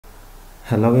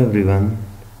Hello everyone,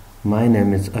 my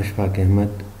name is Ashfaq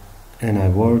Ahmed and I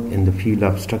work in the field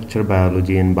of structural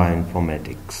biology and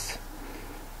bioinformatics.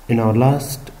 In our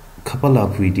last couple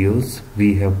of videos,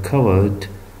 we have covered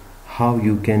how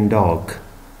you can dock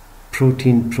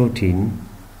protein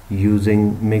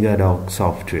using Megadoc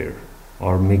software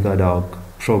or Megadoc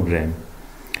program.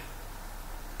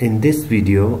 In this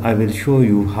video, I will show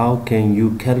you how can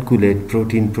you calculate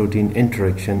protein-protein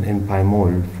interaction in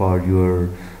PyMol for your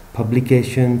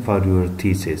publication, for your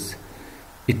thesis.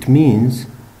 It means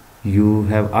you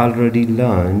have already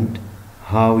learned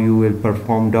how you will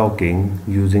perform docking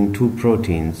using two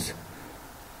proteins,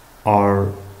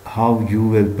 or how you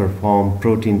will perform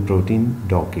protein-protein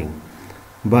docking.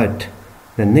 But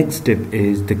the next step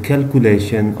is the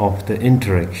calculation of the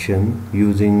interaction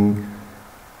using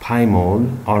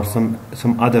PyMol or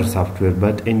some other software.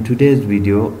 But in today's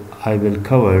video I will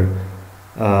cover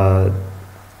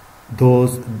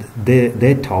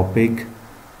that topic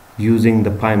using the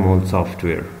PyMol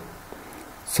software.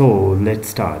 So let's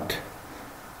start.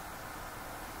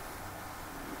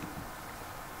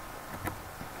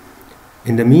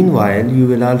 In the meanwhile, you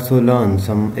will also learn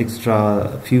some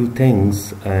extra few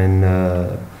things and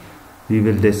we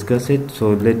will discuss it.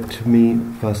 So let me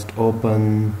first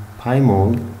open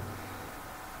PyMol.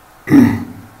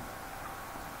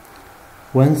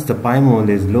 Once the PyMol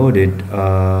is loaded,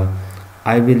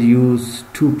 I will use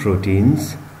two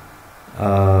proteins,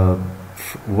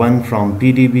 one from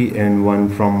PDB and one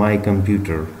from my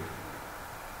computer,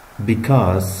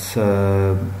 because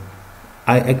I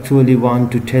actually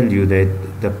want to tell you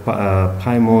that the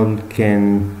PyMol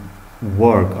can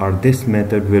work, or this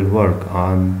method will work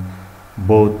on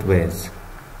both ways.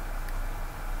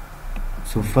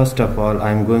 So first of all,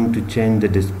 I'm going to change the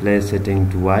display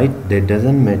setting to white. That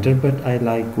doesn't matter, but I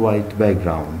like white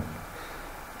background.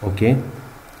 Okay,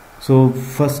 so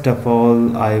first of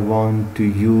all I want to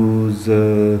use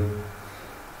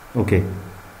okay,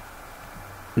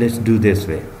 let's do this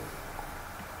way.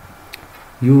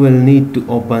 You will need to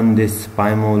open this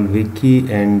PyMol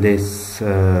wiki and this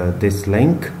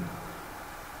link.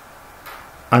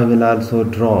 I will also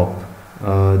drop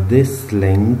this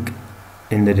link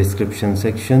in the description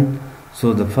section.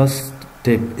 So the first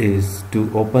step is to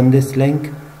open this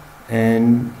link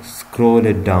and scroll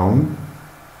it down.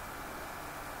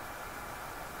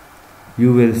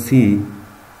 You will see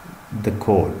the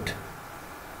code.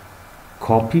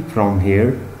 Copy from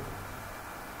here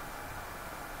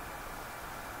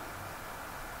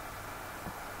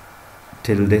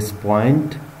till this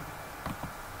point,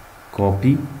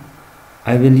 copy.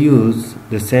 I will use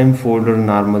the same folder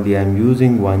normally I am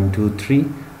using, 1, 2, 3.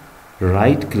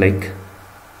 Right click,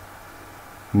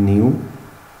 new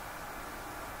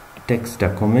text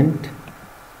document,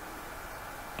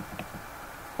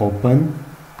 open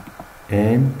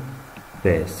and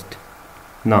paste.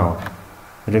 Now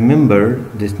remember,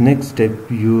 this next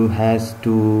step you has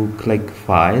to click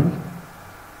file,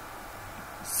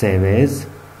 save as.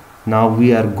 Now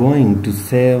we are going to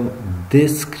save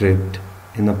this script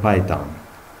in a Python.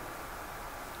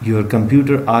 Your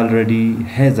computer already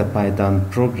has a Python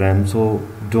program, so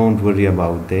don't worry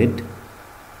about that.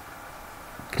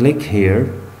 Click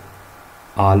here,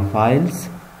 all files,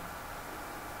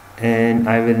 and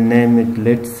I will name it,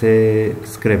 let's say,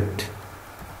 script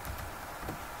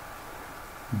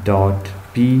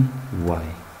 .py.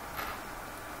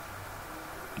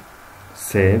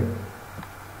 Save.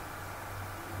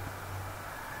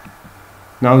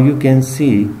 Now you can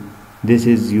see this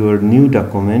is your new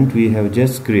document we have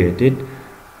just created,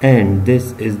 and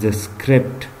this is the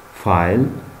script file,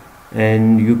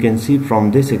 and you can see from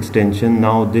this extension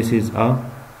now this is a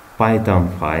Python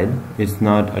file, it's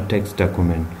not a text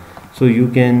document. So you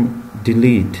can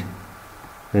delete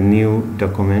the new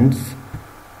documents.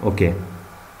 Okay,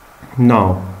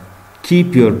 now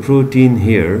keep your protein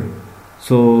here.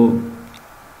 So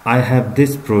I have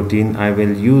this protein, I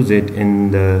will use it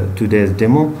in the today's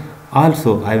demo.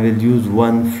 Also I will use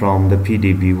one from the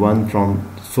PDB,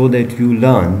 so that you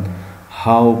learn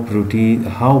how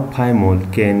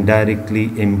PyMol can directly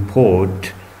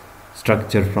import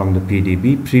structure from the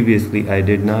PDB. Previously I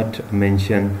did not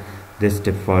mention this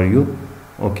step for you.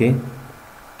 Okay,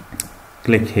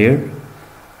 click here.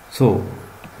 So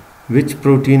which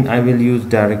protein I will use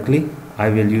directly? I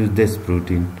will use this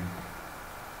protein,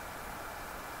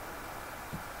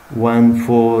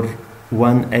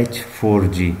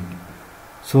 1H4G.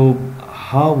 So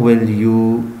how will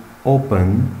you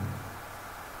open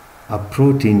a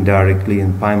protein directly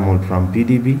in PyMol from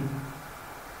PDB?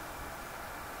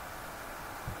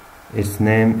 Its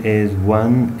name is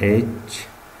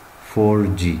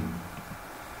 1H4G.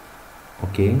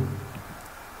 Okay,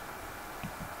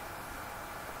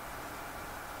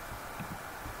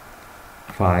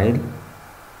 file,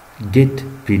 git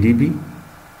pdb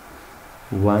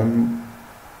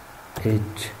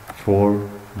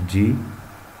 1h4g,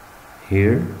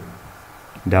 here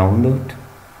download.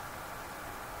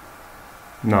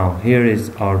 Now here is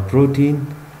our protein.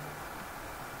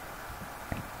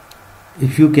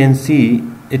 If you can see,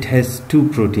 it has two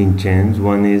protein chains,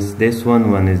 one is this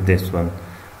one is this one.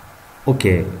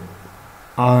 Okay,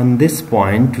 on this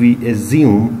point we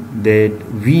assume that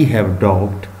we have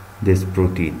docked this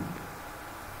protein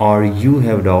or you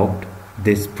have docked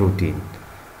this protein.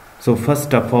 So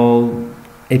first of all,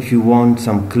 if you want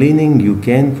some cleaning, you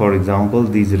can, for example,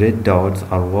 these red dots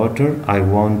are water. I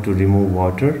want to remove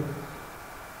water.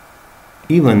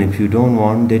 Even if you don't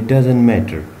want, that doesn't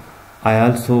matter. I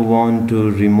also want to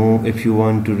remove, if you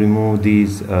want to remove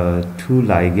these two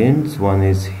ligands, one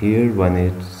is here, one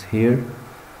is here,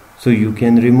 so you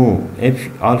can remove. If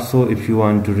you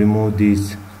want to remove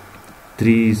these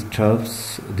three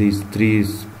stuffs, these three,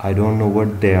 I don't know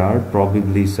what they are,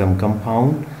 probably some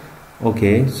compound.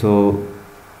 Okay, so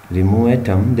remove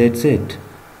atom, that's it.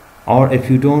 Or if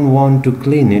you don't want to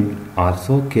clean it,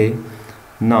 also okay.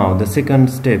 Now the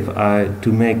second step,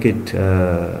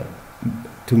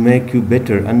 to make you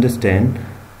better understand,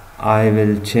 I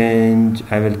will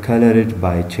color it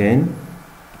by chain,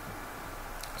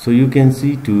 so you can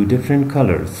see two different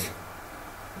colors.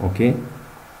 Okay,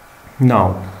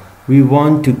 now we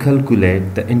want to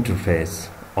calculate the interface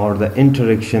or the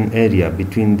interaction area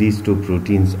between these two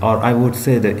proteins, or I would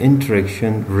say the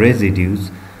interaction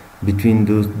residues between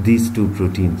these two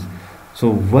proteins.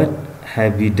 So what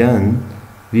have we done?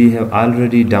 We have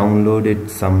already downloaded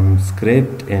some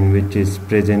script, and which is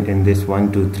present in this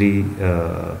 123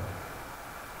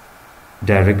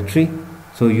 directory.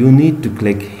 So you need to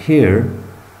click here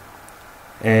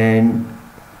and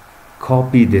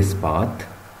copy this path.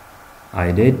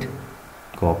 I did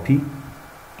copy.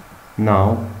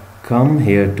 Now come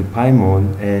here to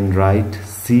PyMol and write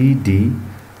cd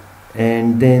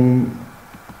and then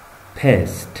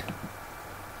paste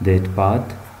that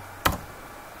path.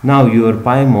 Now your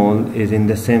PyMol is in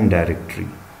the same directory.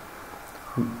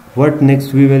 What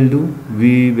next we will do?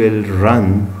 We will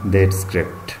run that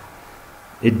script.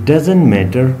 It doesn't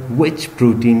matter which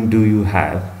protein do you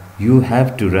have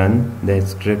to run that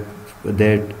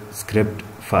script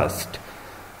first.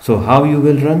 So how you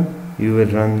will run? You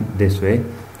will run this way.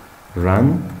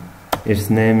 Run, its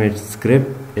name, its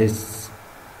script is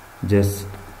just,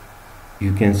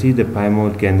 you can see the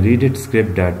PyMol can read it,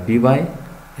 script.py,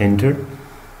 enter.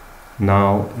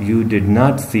 Now you did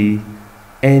not see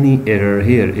any error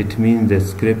here. It means the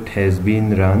script has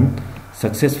been run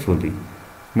successfully.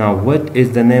 Now what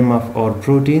is the name of our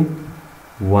protein?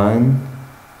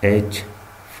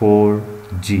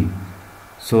 1H4G.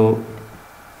 So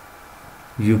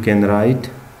you can write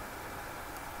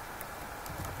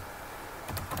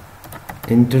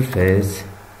interface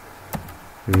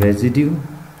residue,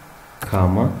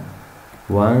 comma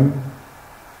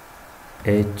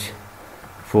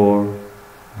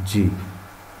 1H4G.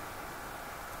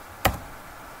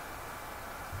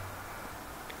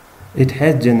 It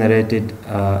has generated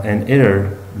an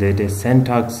error, that is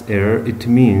syntax error. It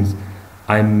means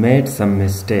I made some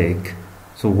mistake.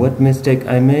 So what mistake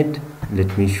I made?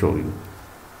 Let me show you.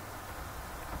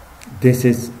 This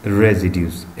is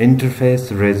residues,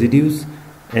 interface residues,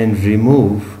 and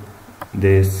remove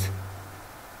this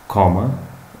comma.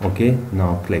 Okay,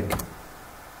 now click.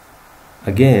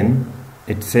 Again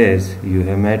it says you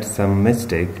have made some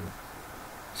mistake.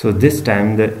 So this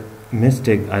time the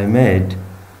mistake I made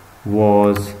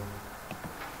was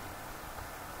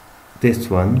this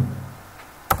one.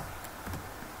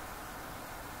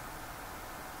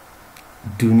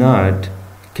 Do not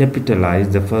capitalize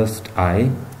the first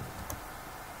I.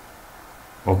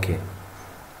 Okay,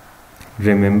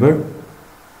 remember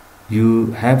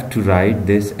you have to write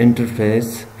this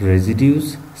interface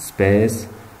residues space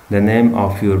the name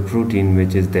of your protein,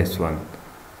 which is this one.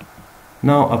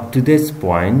 Now up to this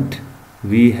point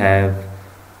we have,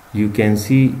 you can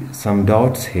see some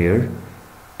dots here,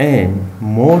 and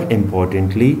more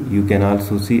importantly you can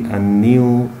also see a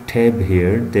new tab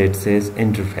here that says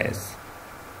interface.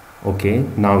 Okay,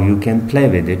 now you can play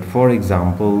with it. For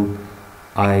example,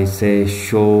 I say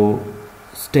show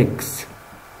sticks.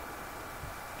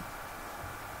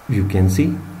 You can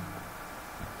see.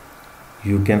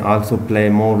 You can also play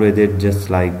more with it, just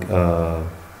like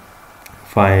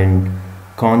find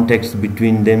context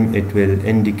between them. It will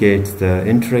indicate the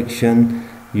interaction.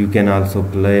 You can also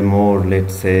play more,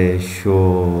 let's say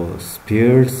show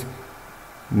spheres.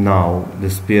 Now the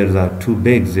spheres are too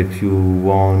big. If you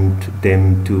want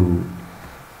them to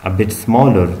a bit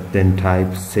smaller, then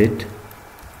type set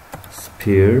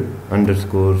sphere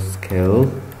underscore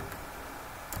scale.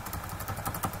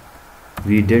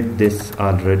 We did this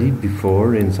already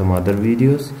before in some other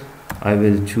videos. I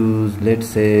will choose, let's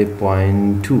say,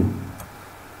 0.2.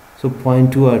 So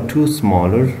 0.2 are too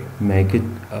smaller, make it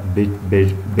a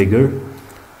bit bigger,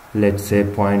 let's say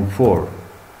 0.4.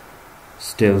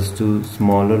 Still too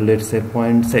smaller, let's say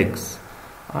 0.6.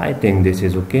 I think this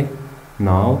is okay.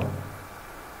 Now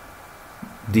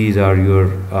these are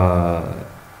your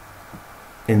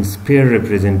in sphere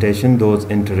representation, those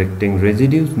interacting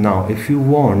residues. Now if you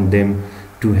want them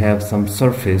to have some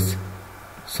surface,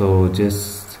 so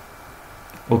just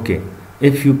okay,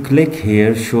 if you click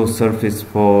here show surface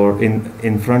for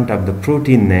in front of the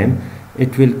protein name,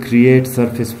 it will create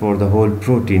surface for the whole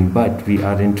protein, but we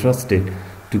are interested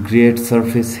to create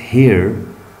surface here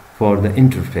for the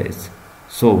interface.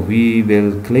 So we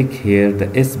will click here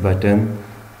the S button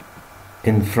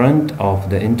in front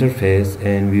of the interface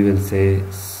and we will say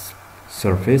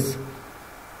surface.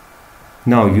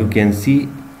 Now you can see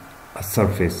a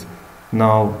surface.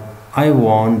 Now I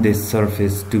want this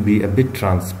surface to be a bit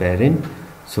transparent,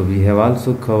 so we have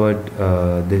also covered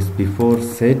this before.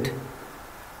 Set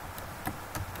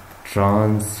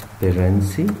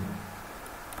transparency,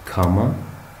 comma,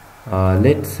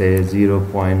 let's say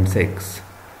 0.6.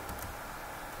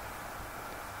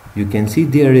 You can see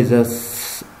there is a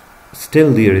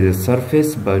still there is a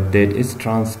surface, but that is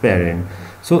transparent,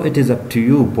 so it is up to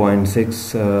you.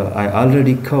 0.6 I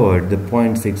already covered. The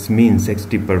 0.6 means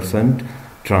 60%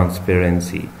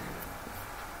 transparency.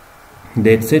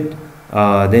 That's it.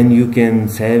 Then you can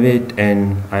save it,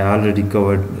 and I already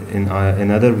covered in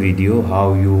another video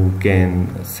how you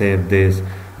can save this.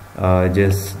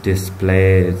 Just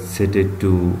display, set it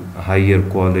to higher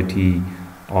quality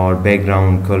or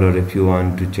background color if you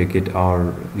want to check it,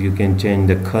 or you can change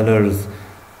the colors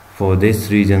for this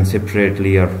region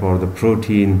separately or for the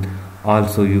protein.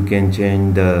 Also you can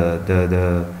change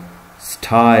the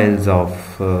styles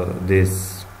of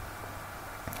this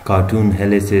cartoon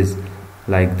helices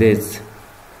like this.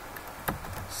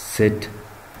 Set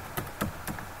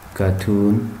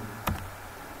cartoon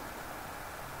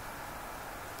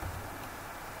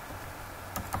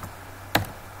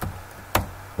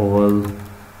all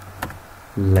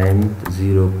length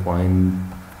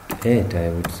 0.8, I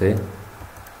would say.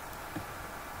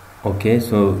 Okay,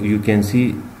 so you can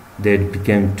see that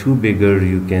became too bigger.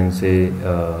 You can say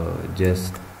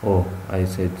just, oh, I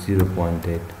said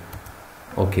 0.8.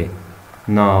 okay,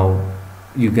 now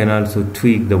you can also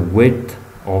tweak the width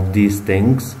of these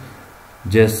things.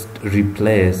 Just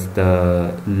replace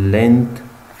the length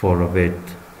for a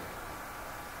width.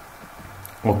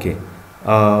 Okay,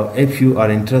 if you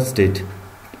are interested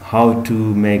how to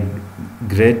make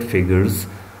great figures,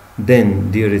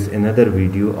 then there is another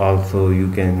video also,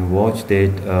 you can watch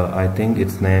that. I think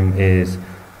its name is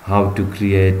how to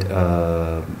create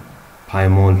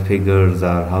PyMol figures,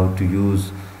 or how to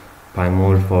use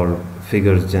PyMol for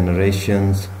figures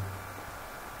generations.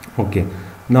 Okay,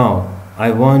 now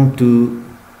I want to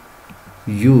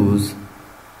use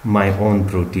my own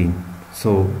protein,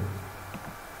 so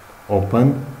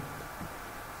open.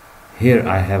 Here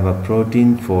I have a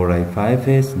protein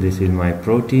 4i5s. This is my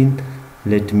protein.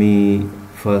 Let me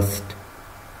first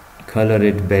color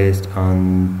it based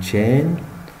on chain.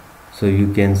 So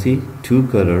you can see two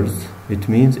colors. It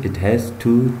means it has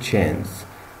two chains.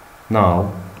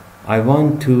 Now I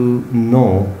want to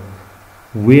know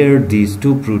where these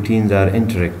two proteins are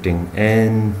interacting,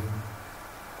 and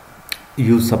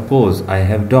you suppose I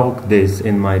have docked this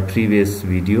in my previous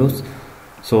videos,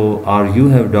 so or you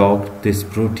have docked this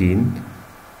protein,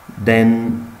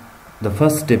 then the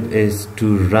first step is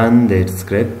to run that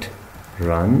script.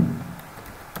 Run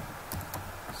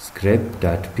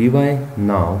script.py.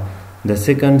 Now the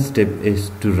second step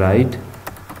is to write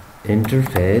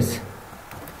interface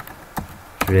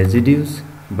residues,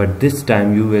 but this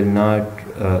time you will not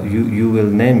you will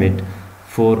name it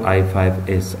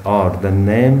 4i5s, or the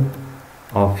name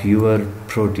of your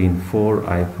protein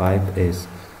 4i5s.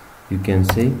 You can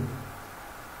see,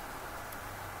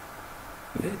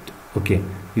 okay,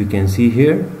 you can see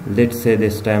here. Let's say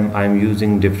this time I'm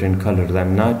using different colors,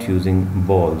 I'm not using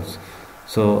balls,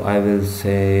 so I will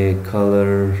say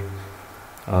color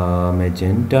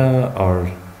magenta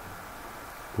or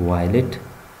violet.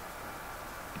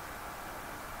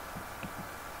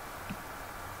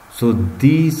 So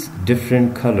these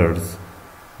different colors,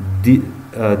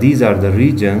 these are the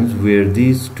regions where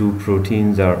these two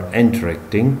proteins are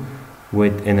interacting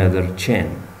with another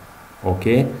chain.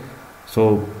 Okay,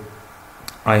 so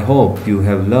I hope you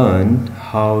have learned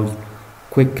how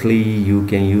quickly you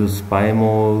can use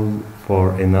PyMol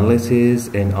for analysis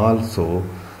and also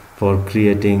for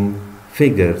creating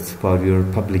figures for your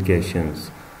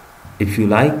publications. If you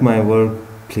like my work,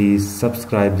 please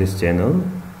subscribe this channel,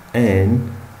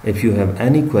 and if you have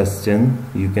any question,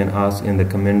 you can ask in the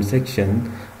comment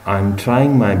section. I'm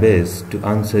trying my best to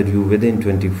answer you within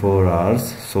 24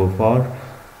 hours so far.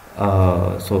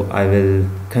 So I will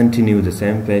continue the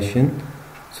same passion.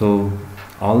 So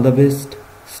all the best,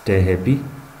 stay happy,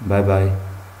 bye bye.